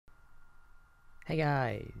Hey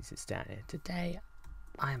guys, it's Dan here. Today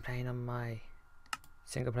I am playing on my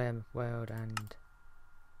single player world and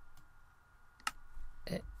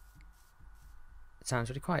it sounds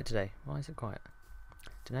really quiet today. Why is it quiet?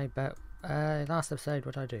 Don't know, but last episode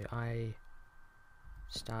what did I do? I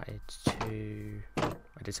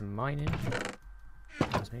did some mining.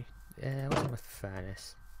 That was me. Yeah, what's in my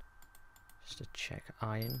furnace? Just to check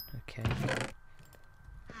iron. Okay.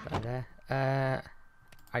 Right there.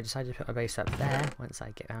 I decided to put my base up there once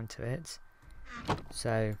I get down to it.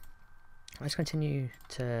 So let's continue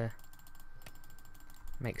to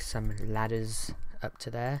make some ladders up to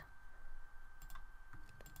there.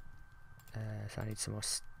 So I need some more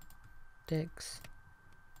sticks.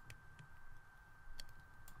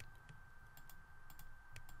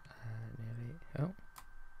 Nearly. Oh,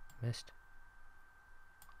 missed.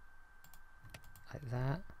 Like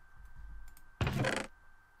that.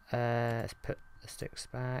 Let's put the sticks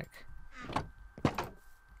back.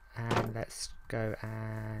 And let's go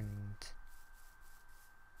and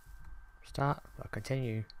start. I'll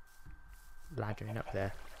continue laddering up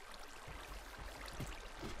there.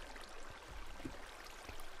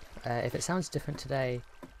 If it sounds different today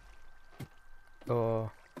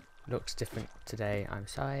or looks different today, I'm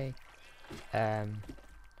sorry. The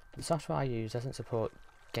software I use doesn't support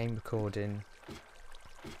game recording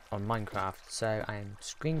on Minecraft, so I'm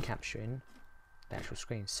screen capturing the actual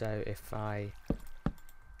screen. So if I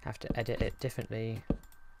have to edit it differently,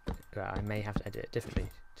 well, I may have to edit it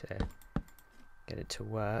differently to get it to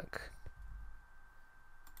work.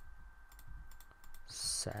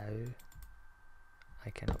 So I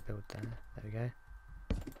cannot build there. There we go.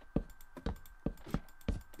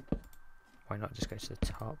 Why not just go to the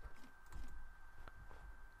top?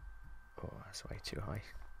 Oh, that's way too high.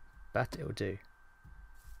 But it will do.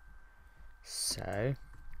 So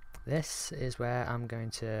this is where I'm going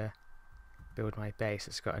to build my base.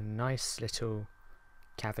 It's got a nice little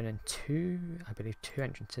cavern and I believe two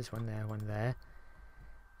entrances, one there,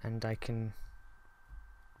 and I can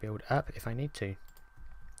build up if I need to.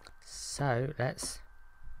 So let's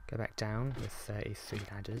go back down with 33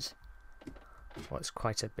 ladders. What's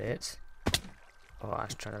quite a bit. Oh, I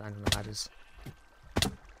was trying to land on the ladders.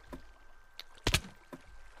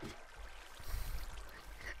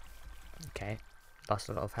 Okay, lost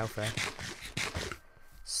a lot of health there.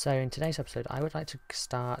 So in today's episode I would like to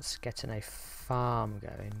start getting a farm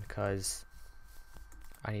going because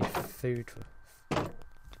I need food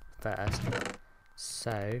first.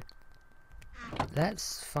 So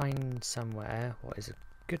let's find somewhere what is a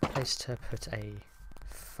good place to put a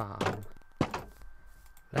farm.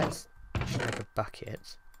 Let's just make a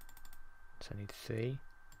bucket. So I need 3.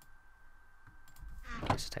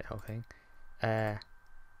 Let's just take the whole thing.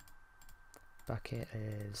 Bucket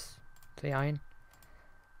is 3 iron.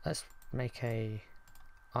 Let's make a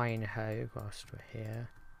iron hoe whilst we're here,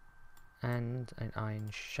 and an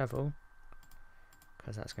iron shovel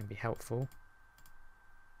because that's going to be helpful.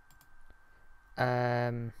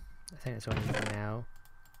 I think that's all I need for now.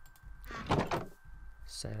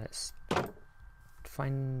 So let's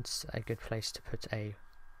find a good place to put a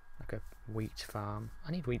wheat farm.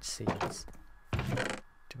 I need wheat seeds.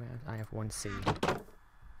 I have 1 seed.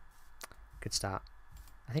 Good start.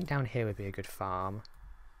 I think down here would be a good farm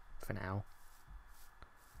for now.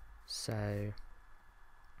 So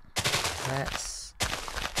let's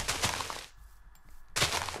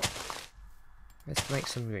make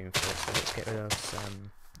some room for it. So let's get rid of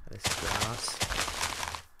some of this grass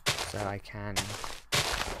so I can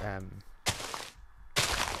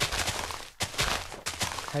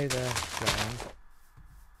hoe the ground.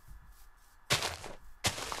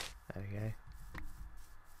 There we go.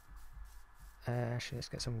 Actually, let's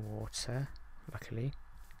get some water. Luckily,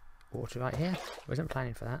 water right here. Wasn't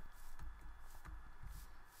planning for that.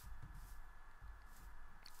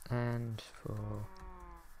 And for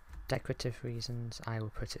decorative reasons, I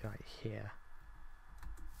will put it right here.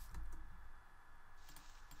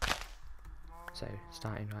 So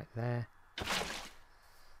starting right there.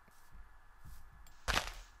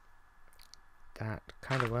 That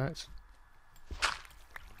kind of works.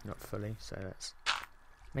 Not fully, so let's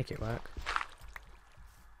make it work.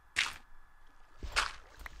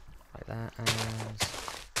 Like that, and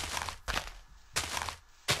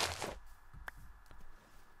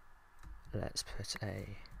let's put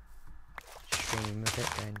a stream of it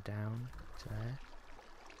going down to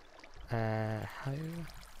there. Hoe, there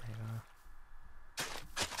you are.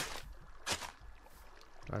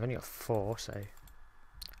 Well, I've only got 4, so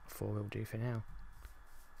 4 will do for now.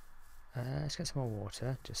 Let's get some more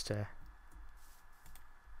water just to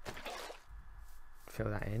fill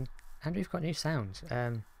that in. And we've got new sounds.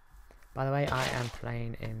 By the way, I am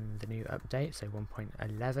playing in the new update, so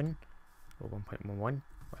 1.11 or 1.11,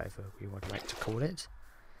 whatever we would like to call it.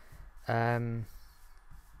 I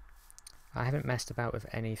haven't messed about with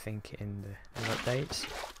anything in the new update.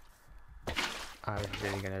 I was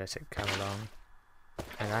really going to let it come along,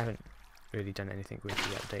 and I haven't really done anything with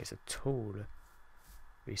the updates at all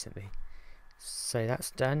recently. So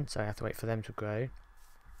that's done, so I have to wait for them to grow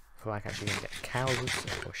before I can actually get cows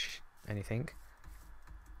or anything.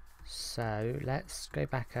 So let's go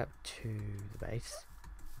back up to the base,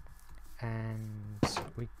 and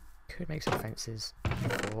we could make some fences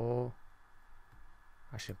for...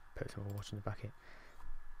 I should put some more water in the bucket.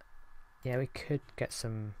 Yeah, we could get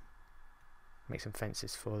some... make some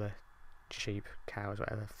fences for the sheep, cows,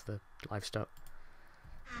 whatever, for the livestock.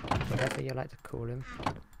 Whatever you like to call them.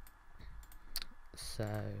 So...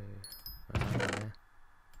 what's that down there?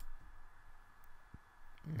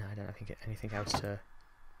 No, I don't think anything else to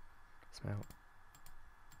smelt.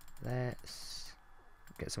 Let's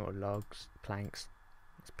get some more logs, planks.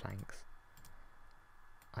 It's planks.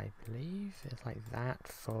 I believe it's like that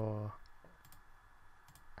for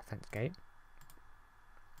a fence gate,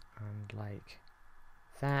 and like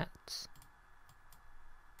that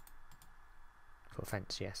for a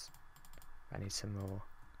fence. Yes, I need some more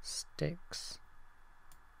sticks.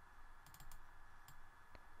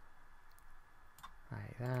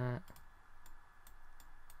 Like that.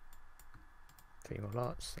 3 more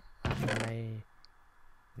lots. That may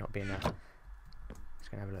not be enough.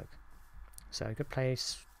 Just gonna have a look. So a good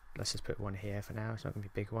place. Let's just put one here for now. It's not gonna be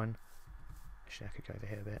a big one. Actually, I could go over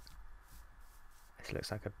here a bit. This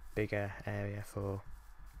looks like a bigger area for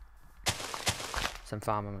some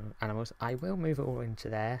farm animals. I will move it all into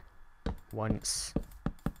there once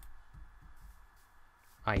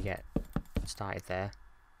I get started there.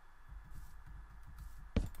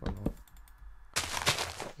 One more.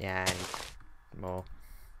 Yeah, I need more.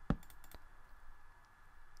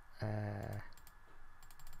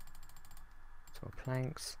 Some more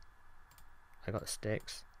planks. I got the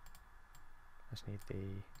sticks. I just need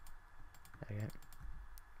the... there we go.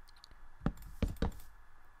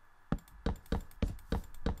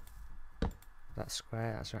 That's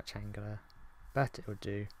square, that's rectangular, but it will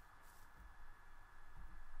do.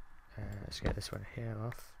 Let's get this one here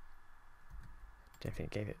off. Don't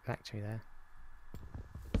think it gave it back to me there.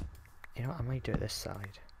 You know what, I might do it this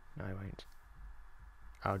side. No, I won't.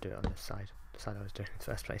 I'll do it on this side. The side I was doing in the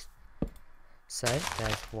first place. So,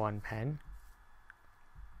 there's one pen.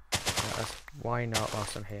 Why not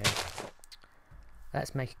whilst I'm here?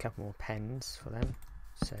 Let's make a couple more pens for them.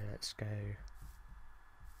 So let's go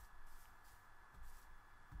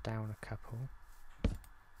down a couple.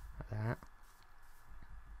 Like that.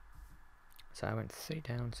 So I went 3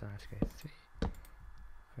 down, so I have to go 3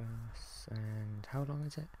 across, and how long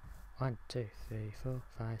is it? 1, 2, 3, 4,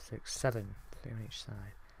 5, 6, 7. 3 on each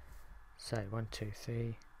side. So 1, 2,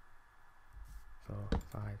 3, 4,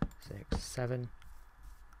 5, 6, 7.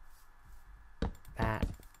 That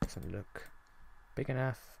doesn't look big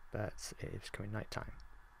enough, but it is coming night time.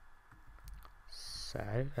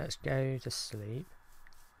 So let's go to sleep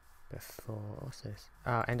before... what's this?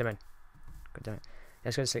 Ah, Enderman. God damn it.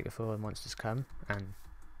 Let's go to sleep before the monsters come and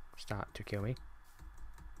start to kill me,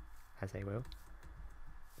 as they will.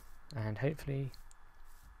 And hopefully,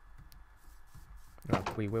 well,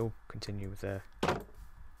 we will continue with the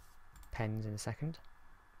pens in a second.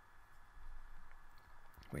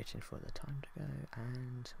 Waiting for the time to go,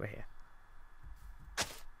 and we're here.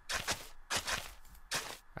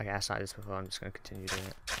 Okay, I started this before, I'm just going to continue doing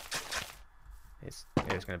it. It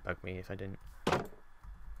was going to bug me if I didn't.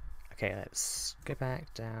 Okay, let's go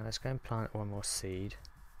back down, let's go and plant one more seed.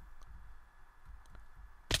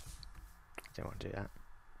 I didn't want to do that,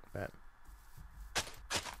 but... let's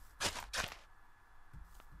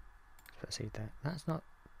put a seed there. That's not...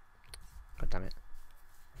 god damn it.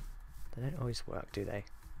 They don't always work, do they?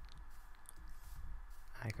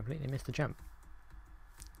 I completely missed the jump.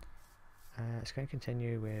 Let's go and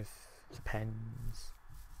continue with the pens.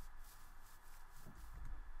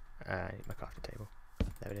 I need my crafting table.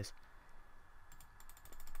 There it is.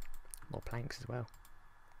 More planks as well.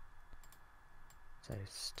 So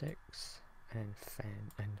sticks and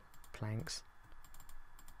planks.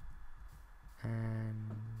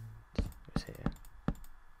 And what's here?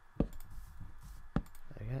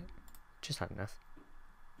 There we go. Just had enough.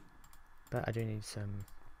 But I do need some...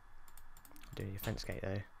 I do need a fence gate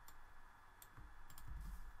though.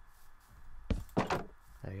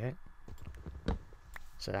 There we go.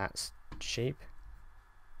 So that's sheep.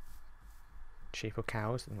 Sheep or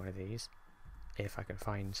cows in one of these, if I can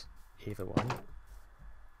find either one.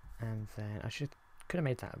 And then I could have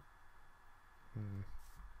made that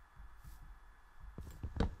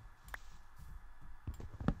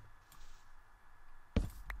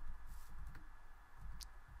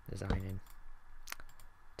Designing.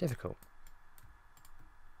 Difficult.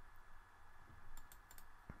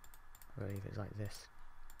 I believe it's like this.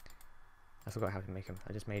 I forgot how to make them.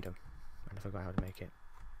 I just made them, and I forgot how to make it.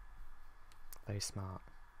 Very smart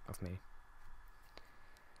of me.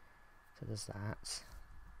 So there's that.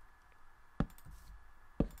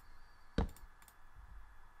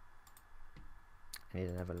 I need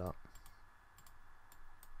another lot.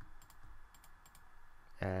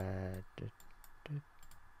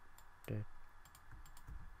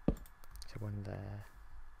 So one there.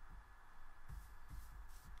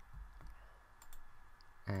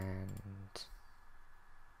 And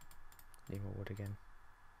need more wood again.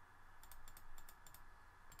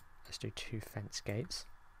 Let's do 2 fence gates.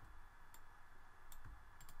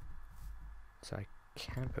 So I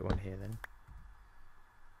can put one here then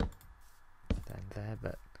there,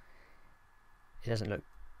 but it doesn't look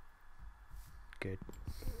good.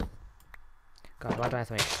 God, why do I have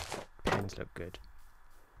to make pens look good?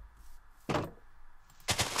 Okay.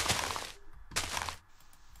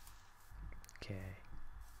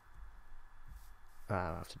 Well,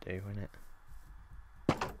 I'll have to do, won't it?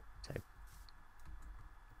 So,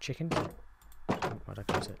 chickens? What do I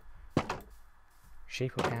call it?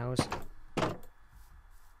 Sheep or cows?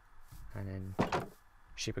 And then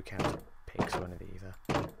sheep or cows or pigs, one of either.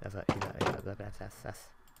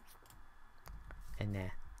 In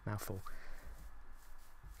there, mouthful.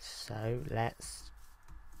 So let's.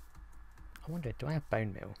 I wonder, do I have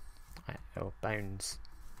bone meal? Or bones?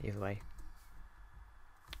 Either way.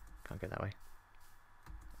 Can't go that way.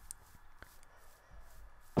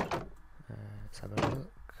 Let's have a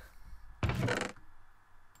look.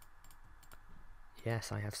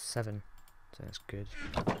 Yes, I have 7, so that's good.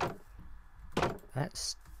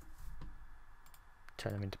 Let's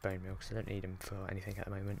turn them into bone meal because I don't need them for anything at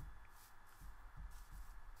the moment.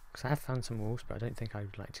 Because I have found some wolves, but I don't think I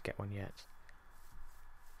would like to get one yet.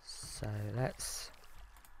 So let's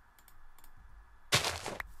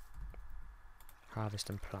harvest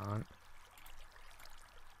and plant.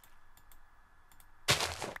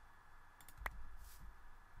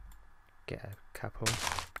 Get a couple.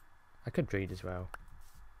 I could breed as well.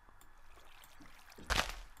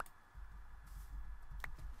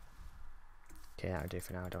 Okay, that'll do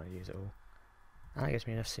for now. I don't want to use it all. And that gives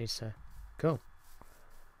me enough seeds to... Cool.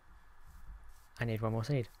 I need one more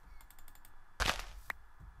seed. I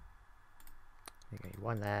think I need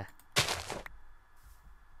one there.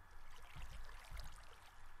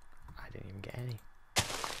 I didn't even get any.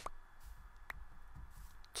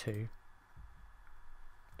 2.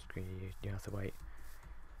 Screw you, you have to wait.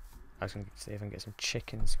 I was going to see if I can get some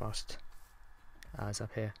chickens whilst I was up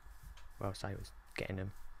here. Whilst I was getting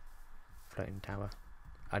them. Floating tower.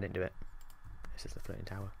 I didn't do it. This is the floating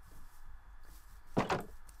tower.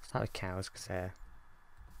 Start with cows because there's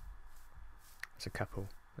a couple.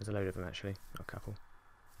 There's a load of them actually, not a couple.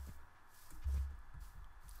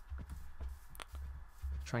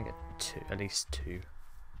 Try and get 2, at least 2.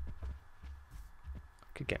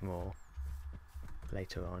 Could get more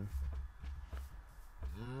later on.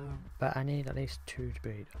 But I need at least 2 to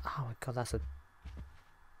breed. Oh my god, that's a...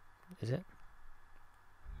 Is it?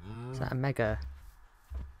 Is that a mega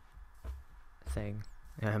thing?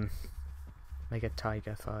 Mega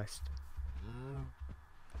tiger forest.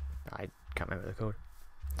 I can't remember what they're called.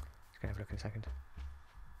 Just gonna have a look in a second.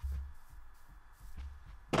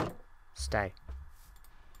 Stay.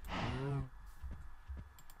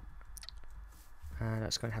 And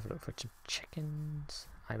let's go and have a look for some chickens.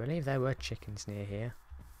 I believe there were chickens near here.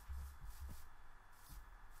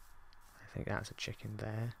 I think that's a chicken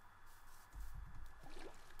there.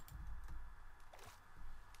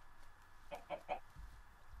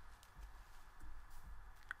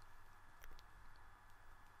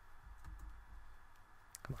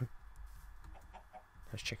 Come on.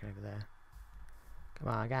 There's chicken over there. Come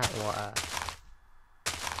on, get out of the water.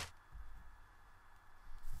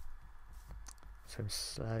 Swim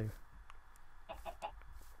slow.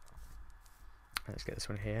 Let's get this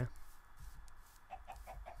one here.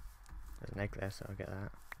 There's an egg there, so I'll get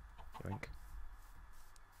that. Drink.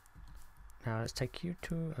 Now let's take you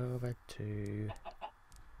over to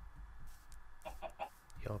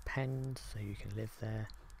your pen so you can live there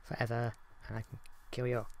forever, and I can kill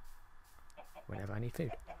you whenever I need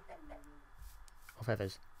food. Or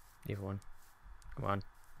feathers. Either one. Come on.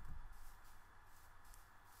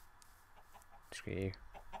 Screw you.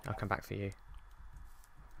 I'll come back for you.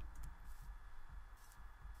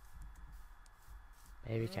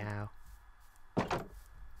 Baby cow.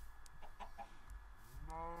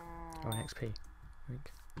 for an XP.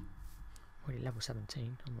 Like, already level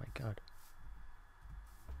 17. Oh my god.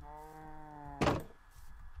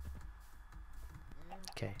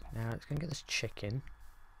 Okay, now let's go and get this chicken.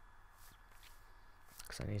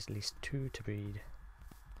 Because I need at least 2 to breed.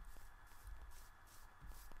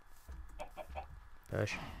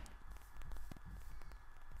 Push.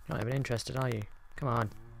 Not even interested, are you? Come on.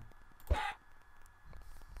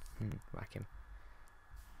 Whack him.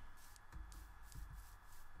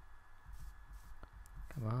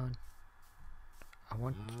 Come on. I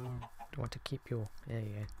want to keep your... There you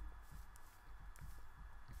go.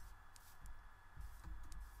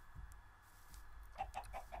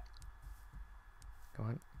 Come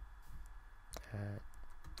on.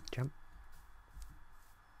 Jump.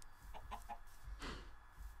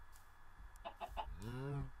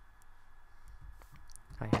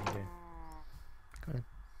 Hi, how you doing? Come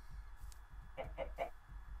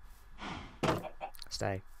on.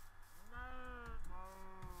 Stay.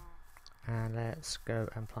 And let's go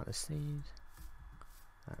and plant the seed.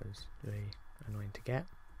 That was really annoying to get.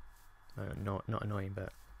 Not annoying,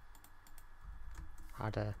 but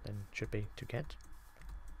harder than should be to get.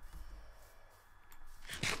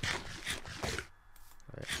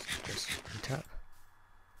 Let's just heat up.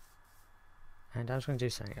 And I was going to do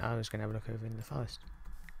something. I was going to have a look over in the forest.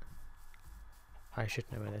 I should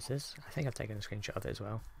know where this is. I think I've taken a screenshot of it as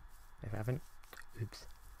well. If I haven't, oops.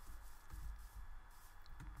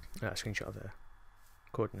 No, a screenshot of the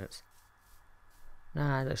coordinates.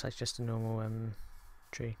 Nah, it looks like just a normal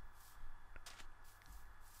tree.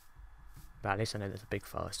 But at least I know there's a big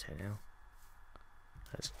forest here now.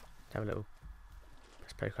 Let's have a little...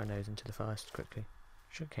 Let's poke our nose into the forest quickly.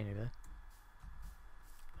 Sugarcane over there.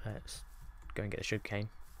 Let's go and get the sugarcane.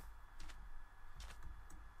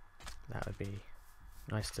 That would be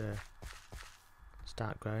nice to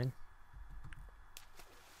start growing.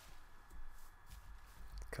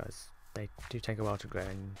 Because they do take a while to grow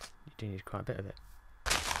and you do need quite a bit of it.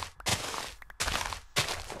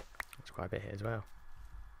 There's quite a bit here as well.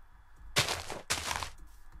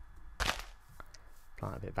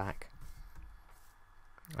 Plant a bit back.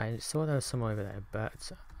 I saw there was some over there,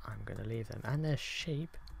 but I'm going to leave them. And there's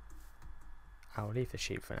sheep. I'll leave the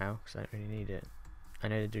sheep for now because I don't really need it. I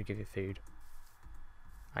know they do give you food.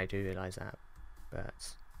 I do realise that,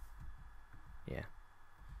 but yeah.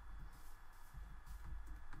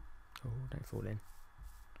 Oh, don't fall in.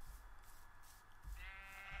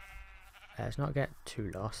 Let's not get too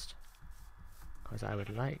lost, because I would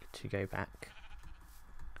like to go back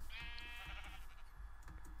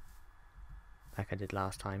like I did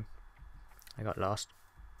last time. I got lost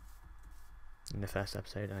in the first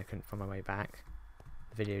episode and I couldn't find my way back.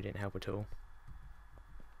 The video didn't help at all.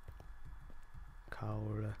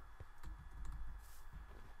 Coal.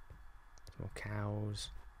 More cows.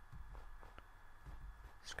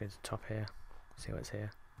 Let's go to the top here, see what's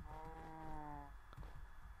here.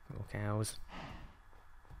 More cows.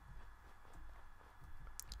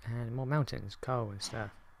 And more mountains, coal and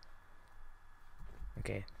stuff.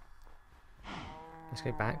 Okay. Let's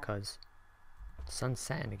go back because the sun's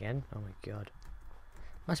setting again. Oh my god.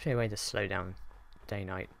 Must be a way to slow down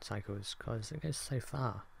day-night cycles because it goes so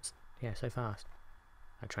far. Yeah, so fast.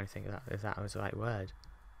 I'm trying to think of that, if that was the right word.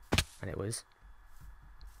 And it was.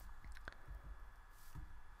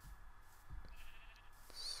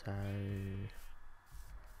 So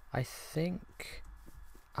I think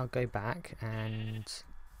I'll go back and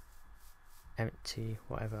empty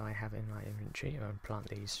whatever I have in my inventory and plant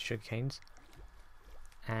these sugar canes,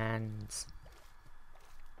 and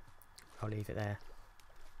I'll leave it there.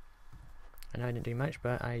 I know I didn't do much,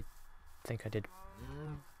 but I think I did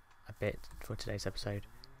a bit for today's episode,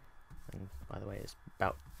 and by the way it's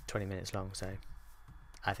about 20 minutes long, so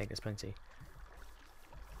I think it's plenty,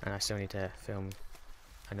 and I still need to film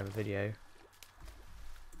another video,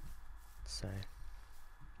 so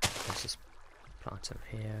let's just plant them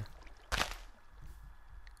here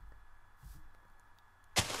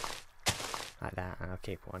like that, and I'll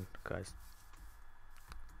keep one because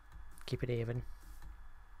keep it even.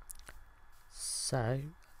 So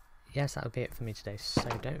yes, that'll be it for me today. So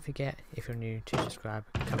don't forget, if you're new, to subscribe,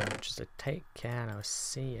 comment, just to take care, and I'll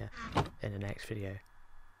see you in the next video.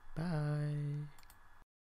 Bye.